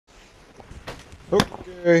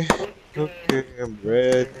Okay, okay, I'm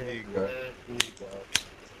ready, guys.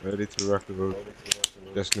 Ready to rock the road.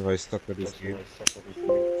 Just know I stuck with this game.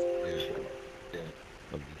 Yeah,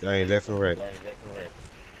 I'm dying left and right.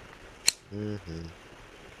 Mm-hmm.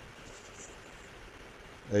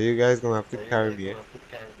 Are you guys gonna have to carry me, eh?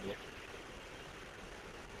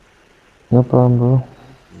 No problem, bro.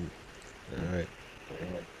 Mm. Alright.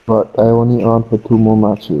 But I only on for 2 more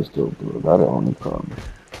matches, though, bro. That's the only problem.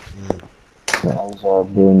 Mm. My eyes are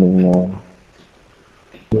burning, man.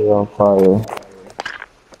 They're on fire.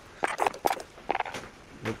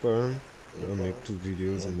 No problem. I'll make 2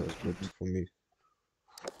 videos and that's good for me.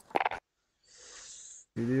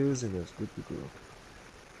 Videos and that's good to go.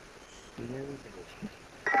 You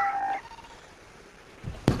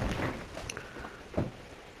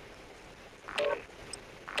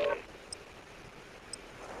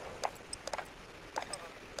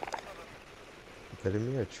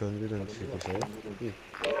telling me at 255?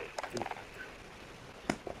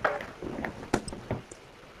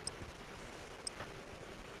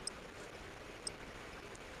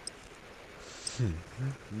 Ooh.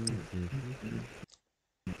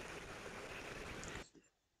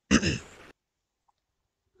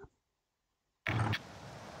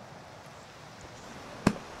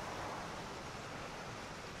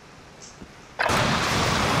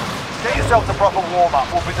 Get yourself a proper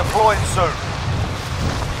warm-up. We'll be deploying soon.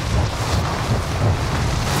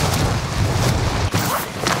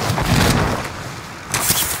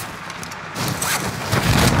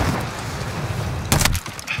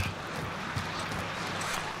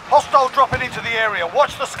 Hostile dropping into the area.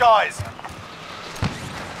 Watch the skies.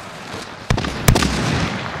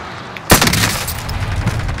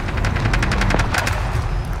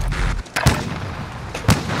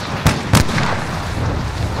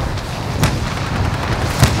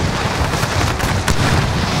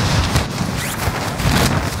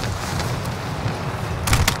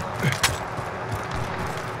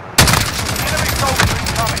 Enemy soldier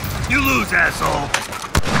incoming. You lose, asshole!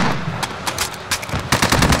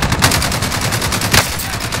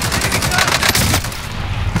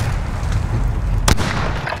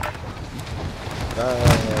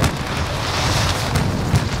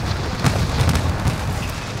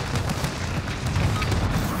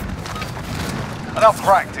 Enough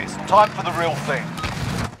practice. Time for the real thing.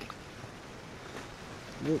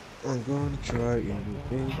 Look, I'm gonna try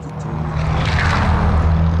anything to do.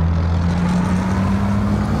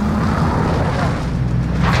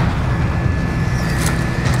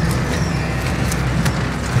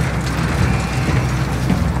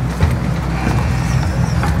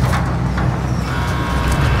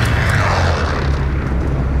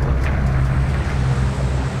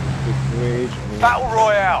 Battle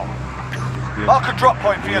Royale. Mark a drop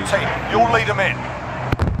point for your team. You'll lead them in.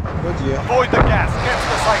 But yeah, Avoid the gas. Get to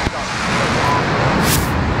the safe zone.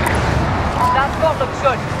 That spot looks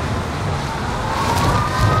good.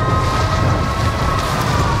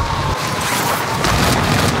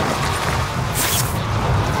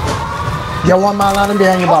 Get one man landing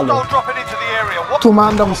behind you, Hostile Baldo. dropping into the area. What 2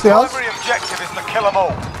 man downstairs. primary objective is to kill them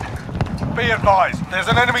all. Be advised, there's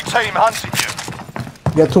an enemy team hunting you.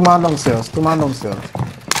 Get 2 man downstairs. 2 man downstairs.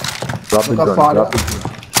 Drop the Look gun, up farther. drop the gun.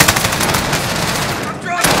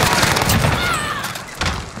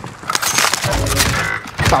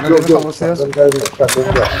 Standing in the downstairs.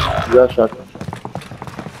 Yeah, shotgun.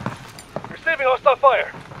 Receiving hostile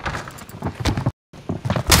fire.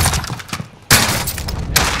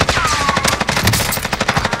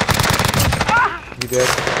 you dead.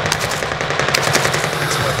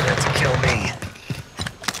 That's what meant to kill me.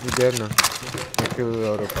 You dead now. I kill you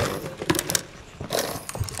out of power.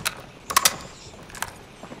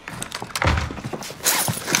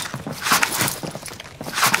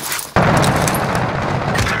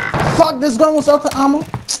 Fuck, this gun was out of ammo.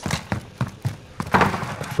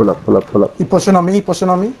 Pull up, pull up, pull up. He pushing on me, he pushing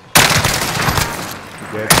on me. You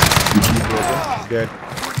dead. You dead.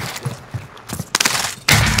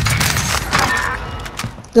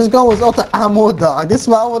 This gun was out of ammo, dog. This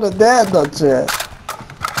man would have dead, that shit.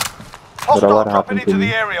 Hostile what dropping happened into to the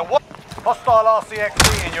me? area. What? Hostile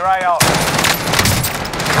RCXD in your AR.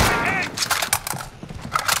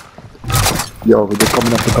 Yo, they're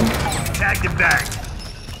coming up, they're coming. Tagged him back.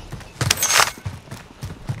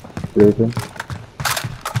 Seriously?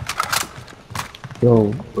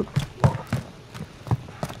 Yo, but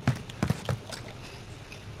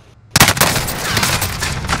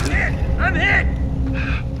I'm hit!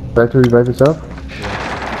 try to revive yourself? Yep,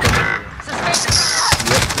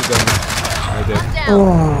 you done. I dead.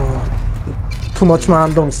 Oh. Too much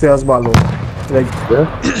man downstairs, Baldo. Like, Yeah?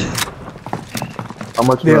 How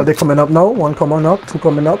much? They coming up now. One coming up. Two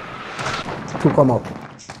coming up. Two come up.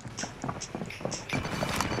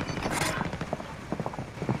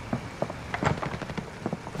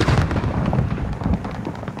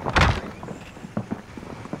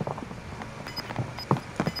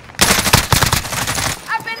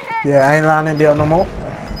 Yeah, I ain't landing there no more.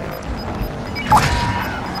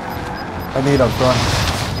 I need a gun.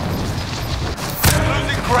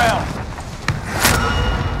 Losing ground.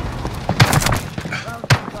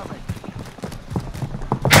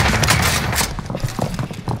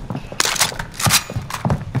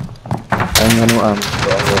 I ain't got no ammo.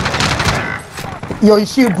 Yo,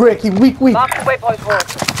 his shield break. He weak. Mark the waypoint hole.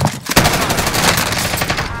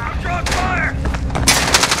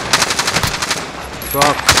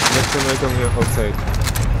 Fuck. Next time I come here outside.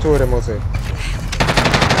 Two of them outside.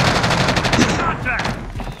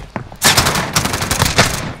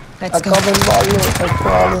 I come in volume. I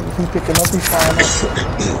crawling. He picking up his fire.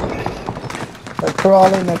 I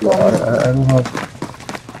crawling. I coming.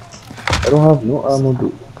 I don't have no ammo,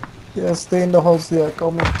 dude. Yeah, stay in the house there.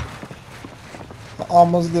 Coming.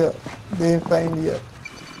 Almost there. They ain't find me yet.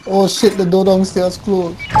 Oh shit! The door downstairs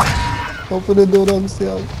closed. Open the door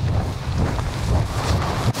downstairs.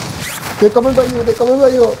 They're coming by you. They're coming by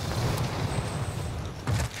you.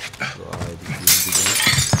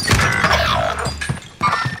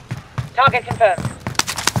 Target confirmed.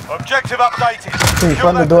 Objective updated. In Secure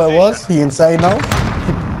front of that the door I was. position. He inside now.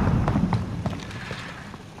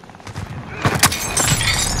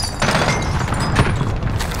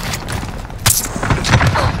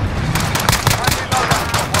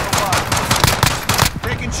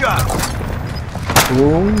 Taking shots.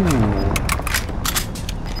 Ooh.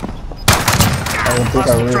 I will take a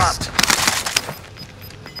Hostile risk. dropped.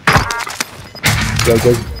 I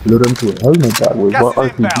just blew them to a helmet that way. Gas What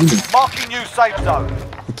is RPG? inbound. Marking new safe zone.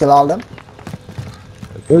 You kill all them.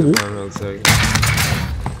 Is it? I'm outside.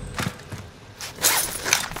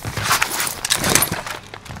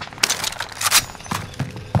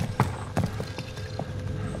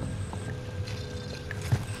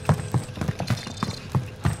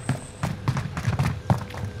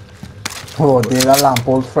 Oh, they got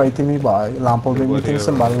lamp frighten me, boy. Lamp make me Nobody think ever-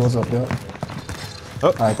 somebody was up there. Oh.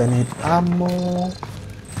 Alright, I need ammo.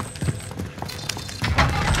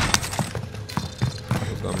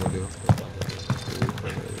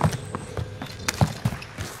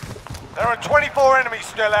 There are 24 enemies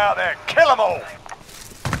still out there. Kill them all.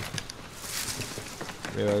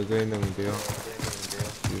 Yeah, going down there.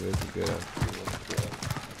 See let's get out.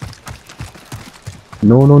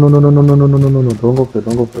 No. Don't go for it.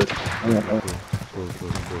 Don't go for it. Hang on. Go.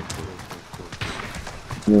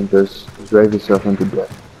 You just drive yourself into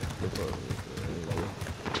death.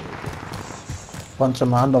 Bunch of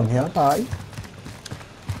man down here, bye.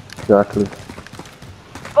 Exactly.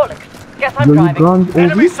 Bullock, guess I'm Yo, you driving. gone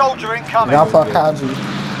Enemy over? soldier incoming. Now for Kaji.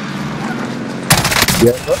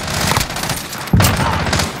 Yeah.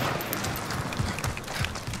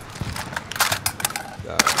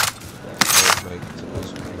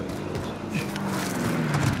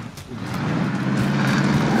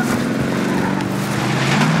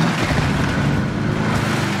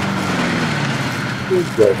 He's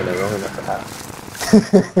driving around in the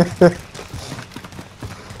house.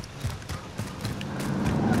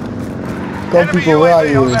 Come Enemy people, where are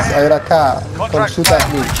UAV you? on the I had a car. Come Contract shoot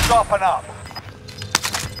at me. failed. Sharpen up.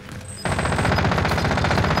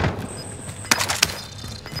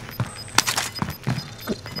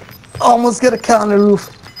 Almost get a car on the roof.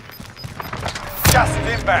 Gas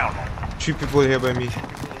is inbound. 3 people here by me.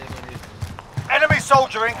 Enemy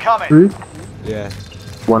soldier incoming. 3? Yeah.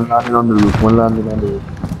 One landing on the roof. One landing on the roof.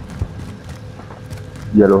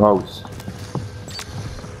 Yellow house.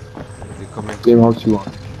 They coming. Same house you want.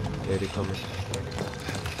 Yeah, they coming.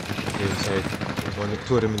 They're inside.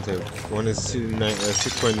 Two of them inside. One is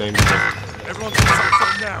 6.9 meters. Everyone's in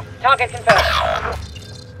something now. Target confirmed.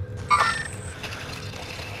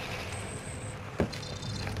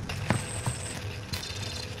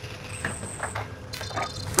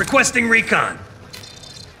 Requesting recon.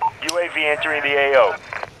 UAV entering the AO.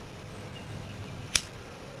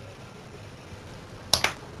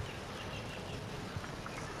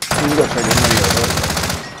 You got check it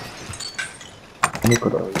Look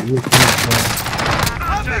at that.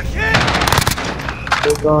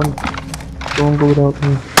 Hold on. Don't go without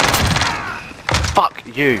me. Fuck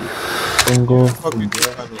you. Don't go. Fuck me.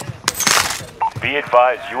 Be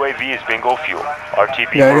advised, UAV is bingo fuel.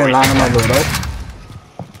 RTB Yeah, I for didn't land on my load out.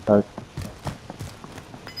 Alright.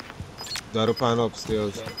 That'll pan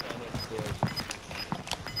upstairs.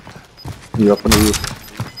 He up on the roof.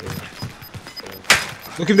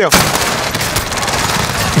 Look him there.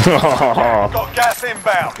 Got gas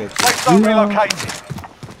inbound. Get Safe zone relocated.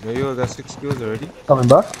 Yeah, you got 6 kills already? Coming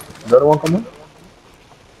back? The other one coming?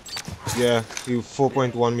 Yeah, you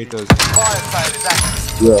 4.1 meters. Fire sale is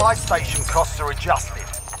active. Yeah. Buy station costs are adjusted.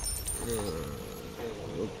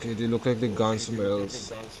 Okay, they look like they gone somewhere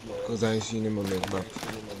else. Because I ain't seen him on the map.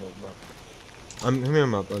 I'm him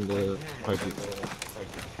map on the party.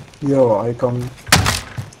 Yo, I come.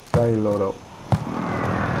 Try load up.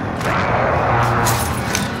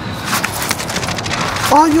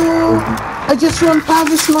 Oh, yo! I just run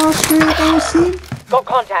past the small screen. Can you see? Got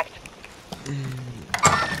contact.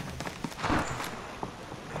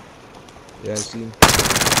 Yeah, I seen him.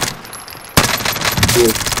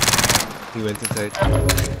 Yes. He went inside.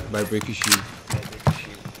 By breaking shield.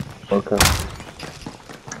 Okay.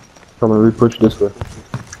 Come on, we push this way.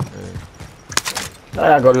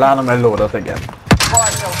 I got land on my load up again.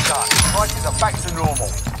 Fire sale done. Prices are back to normal.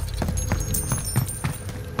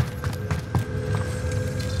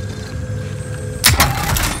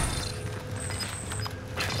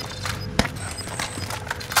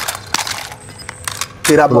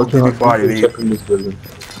 See that bounty Watch out, before you people leave. checking this building.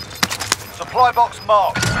 Supply box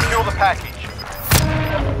marked. Secure the package.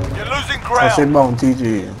 You're losing I ground. said bounty,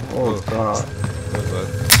 G. Oh, God. That's bad.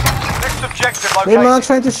 Next objective Hey, man, located.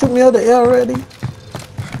 trying to shoot me out the air already.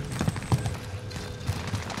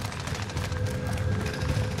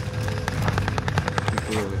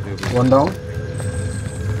 People over here. Bro. One down.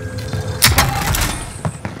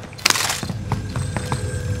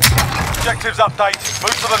 Objectives updated.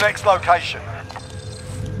 Move to the next location.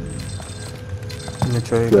 Let me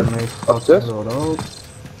try to Yeah. get my Upstairs? load out.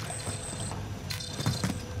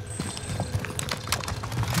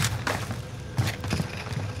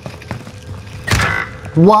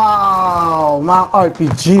 Wow, my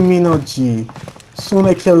RPG me no G. Soon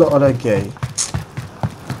I kill the other guy.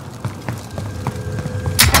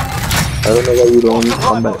 I don't know why you don't Supply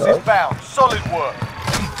come back box up. inbound. Solid work.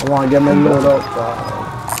 I want to get my load out.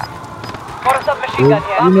 Got a submachine gun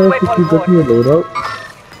here. You know, Marking if you waypoint get me a forward. load out,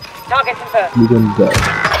 Target confirmed. you can die.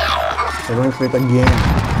 I'm going for it again.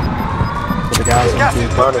 For the guys Gas on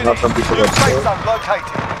is Fine, moving enough in. some people New got safe killed. zone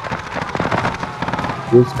located.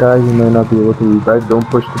 This guy, you may not be able to revive. Don't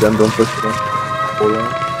push to them, don't push to them. Hold on.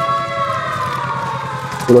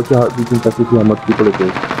 Pull out your heartbeat and check to see how much people it is. They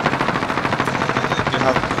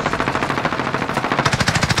have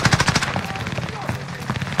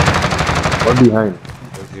One behind.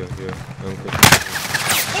 here. Okay.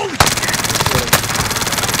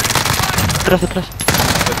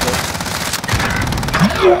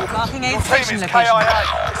 Marking aid Your team station is location. KIA.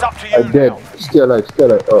 It's up to you I'm dead. now. Still alive, still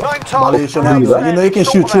alive. Oh. 9 Molly, targets. you know you can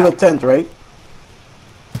shoot through the tent, right?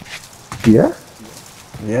 Yeah?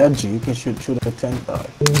 Yeah, G, you can shoot through the tent, dog.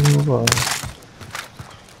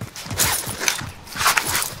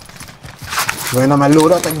 Going on my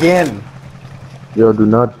load out again. Yo, do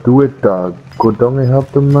not do it, dog. Go down and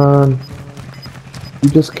help the man. You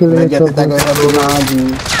just killing When I get yourself. it, I go help you now, G.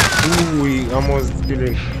 Ooh, we almost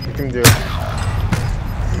killing. Hit him there.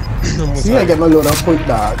 Almost See, I had get my load out quick,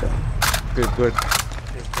 dog. it. Good.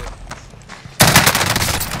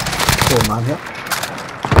 Oh, man, yeah.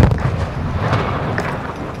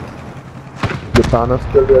 The Tana's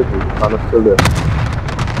still there, dude. The Tana's still there.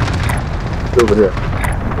 It's over here.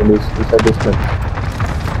 And it's inside this tent.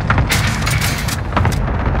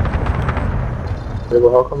 Hey,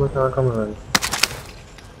 well, how come I can't come around?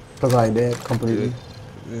 Because I did completely.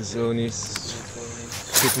 There's only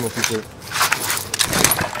 6 more people.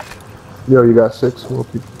 Yo, you got 6 more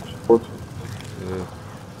people. Yeah.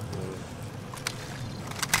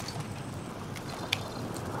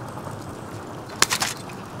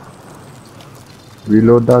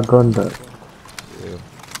 Reload that gun, dog. Yeah.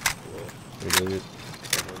 Reload it.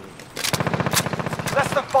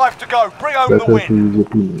 Less than 5 to go. Bring home That's the what you win. use your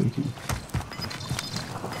team.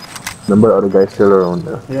 Remember, the other guy's still around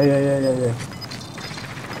there. Yeah.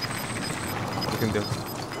 Look him there.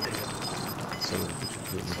 Son of a bitch, you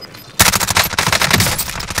killed me.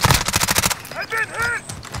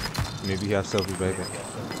 Maybe he has self-reviving.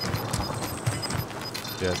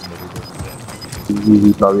 Yeah, somebody go.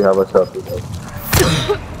 We probably have a self with us.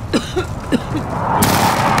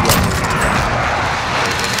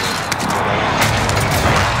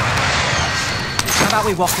 How about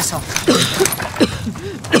we walk this off?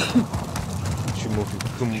 Two more people.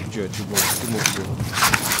 Two more people.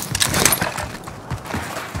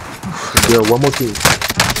 Yeah, one more team. We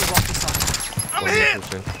walk this off. One more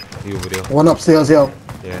person. He over there. One upstairs, yo.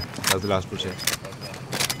 Yeah, that was the last person.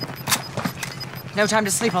 No time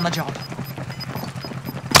to sleep on the job.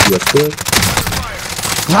 Yes, sir.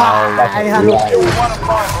 I have You're 1 of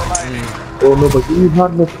 5 remaining. Oh no, but you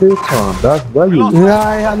had no plates on. That's why We you. lost Yeah, that.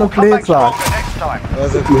 I had no Come back plates on. stronger next time.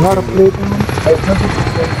 Wasn't You had a cooking, plate on. I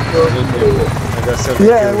 100% sure. win them. I got 7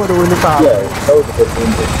 Yeah, I kills. would have won the car. Yeah, that was a good win.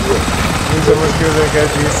 Yeah. Means how much kills I got?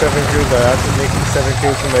 These 7 kills. I have to make 7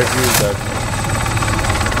 kills for my views, dog.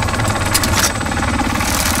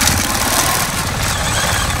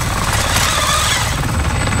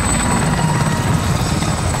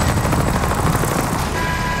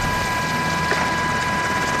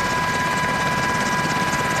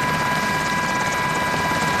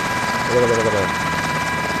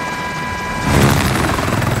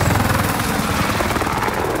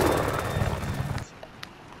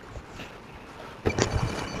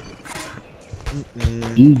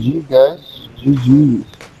 GG guys. GG.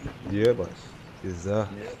 Yeah, boss. Is that?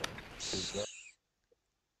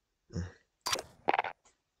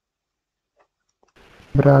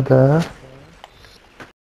 Brother.